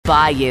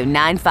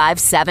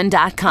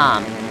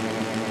Bayou957.com.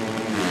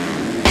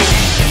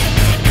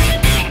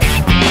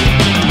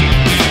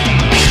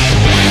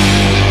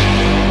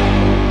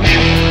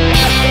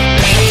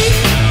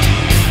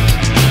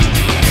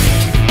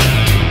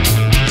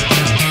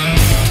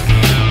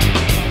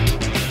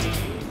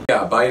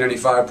 Yeah, Bayou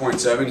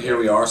 95.7. Here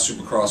we are,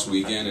 Supercross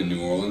weekend in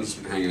New Orleans,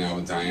 hanging out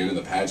with Dianna,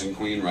 the pageant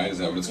queen, right? Is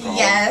that what it's called?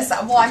 Yes.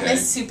 Well, I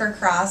miss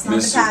Supercross, not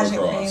Miss the pageant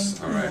Supercross.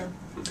 queen. All right.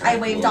 Okay, I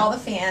waved all the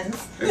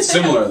fans. It's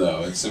similar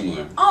though. It's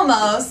similar.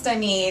 Almost. I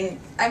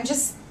mean, I'm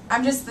just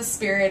the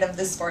spirit of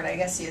the sport, I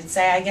guess you'd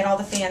say. I get all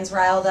the fans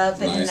riled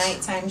up at the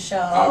nighttime show.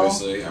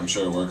 Obviously, I'm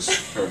sure it works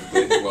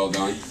perfectly. Well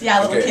done.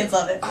 Yeah, little kids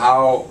love it.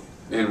 How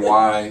and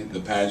why the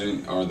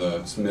pageant or the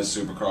Miss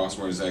Supercross?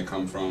 Where does that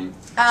come from?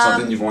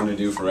 Something you've wanted to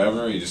do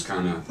forever? Or you just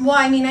kind of. Well,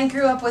 I mean, I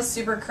grew up with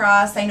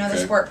Supercross. I know the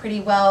sport pretty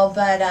well,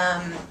 but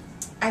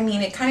I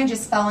mean, it kind of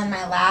just fell in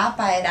my lap.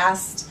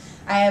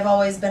 I have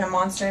always been a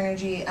Monster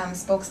Energy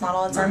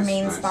spokesmodel. It's our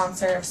main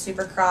sponsor of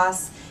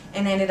Supercross,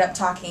 and I ended up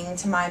talking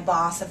to my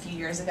boss a few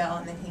years ago,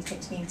 and then he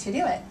picked me to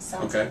do it. So.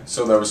 Okay,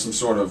 so there was some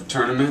sort of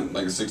tournament,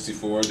 like a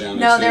 64 down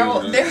No, there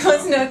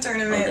was no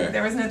tournament. Okay.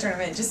 There was no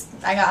tournament. Just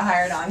I got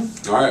hired on.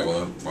 All right,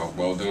 well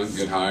done,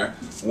 good hire.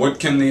 What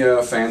can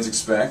the fans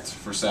expect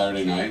for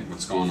Saturday night?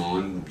 What's going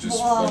on?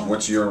 Just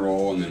what's your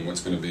role, and then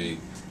what's going to be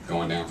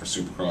going down for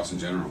Supercross in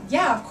general?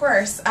 Yeah, of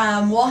course.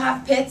 We'll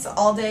have pits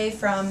all day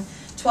from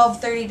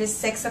 12:30 to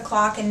 6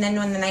 o'clock, and then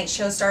when the night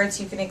show starts,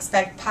 you can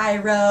expect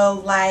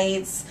pyro,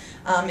 lights.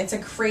 It's a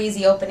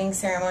crazy opening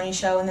ceremony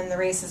show, and then the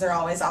races are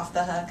always off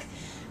the hook.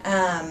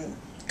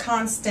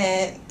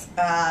 Constant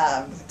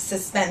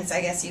suspense, I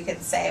guess you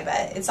could say,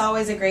 but it's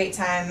always a great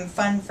time,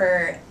 fun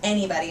for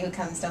anybody who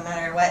comes, no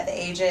matter what the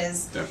age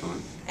is.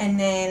 Definitely. And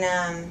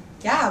then,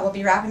 yeah, we'll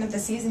be wrapping up the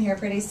season here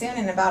pretty soon,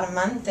 in about a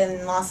month,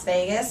 in Las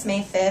Vegas,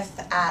 May 5th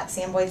at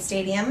Sam Boyd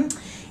Stadium.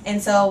 And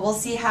so we'll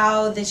see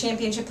how the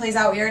championship plays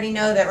out. We already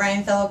know that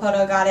Ryan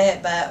Filippo got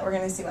it, but we're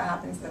going to see what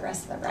happens to the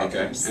rest of the riders.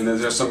 Okay. And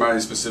is there somebody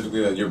specifically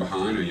that you're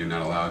behind, or you're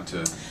not allowed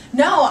to?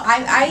 No,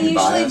 I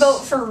usually vote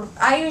for.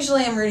 I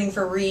usually am rooting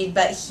for Reed,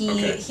 but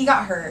he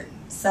got hurt,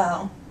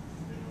 so.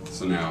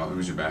 So now,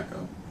 who's your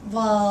backup?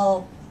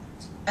 Well,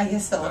 I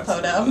guess Filippo.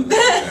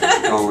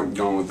 Okay.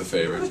 Going with the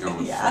favorite. Going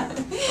with the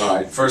favorite. All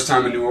right. First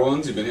time in New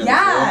Orleans. You've been here before.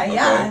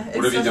 Yeah.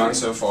 What have you done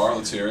so far?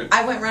 Let's hear it.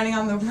 I went running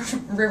on the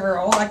river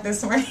roll like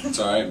this morning. It's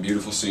all right.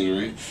 Beautiful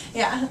scenery.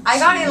 Yeah, I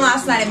got in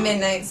last night at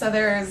midnight, so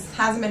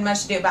hasn't been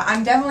much to do. But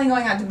I'm definitely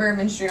going out to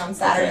Bourbon Street on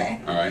Saturday.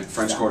 Okay. All right.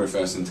 French Quarter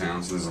Fest in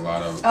town, so there's a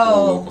lot of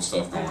local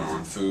stuff going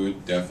on.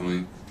 Food,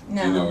 definitely.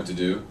 No. Do you know what to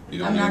do? You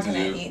don't I'm know not what to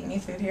going do? to eat any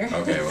food here.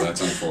 Okay, well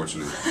that's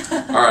unfortunate.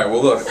 All right,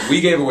 well look,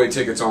 we gave away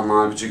tickets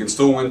online, but you can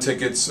still win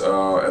tickets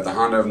at the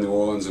Honda of New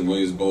Orleans and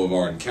Williams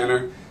Boulevard in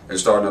Kenner. They're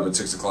starting up at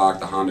 6 o'clock.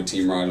 The Honda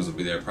team riders will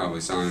be there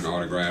probably signing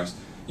autographs.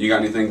 You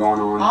got anything going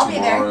on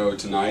tomorrow,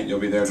 tonight? You'll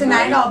be there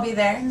tonight? Tonight I'll be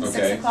there,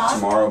 6 o'clock.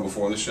 Tomorrow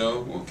before the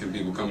show, can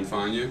people come and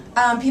find you?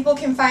 People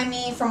can find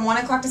me from 1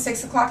 o'clock to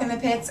 6 o'clock in the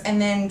pits, and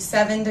then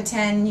 7 to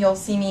 10 you'll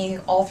see me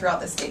all throughout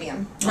the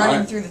stadium,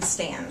 running through the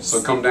stands.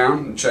 So come down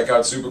and check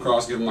out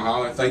Supercross, give them a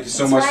holler. Thank you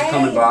so much for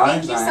coming by.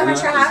 Thank you so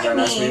much for having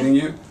me. It was very nice meeting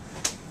you.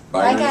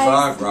 Bayou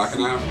 95,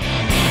 rocking out.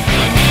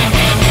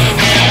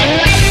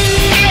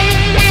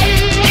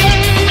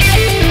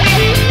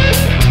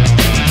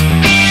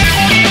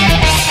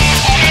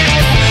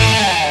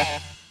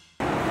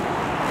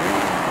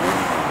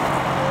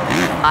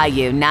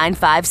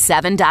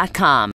 Bayou957.com.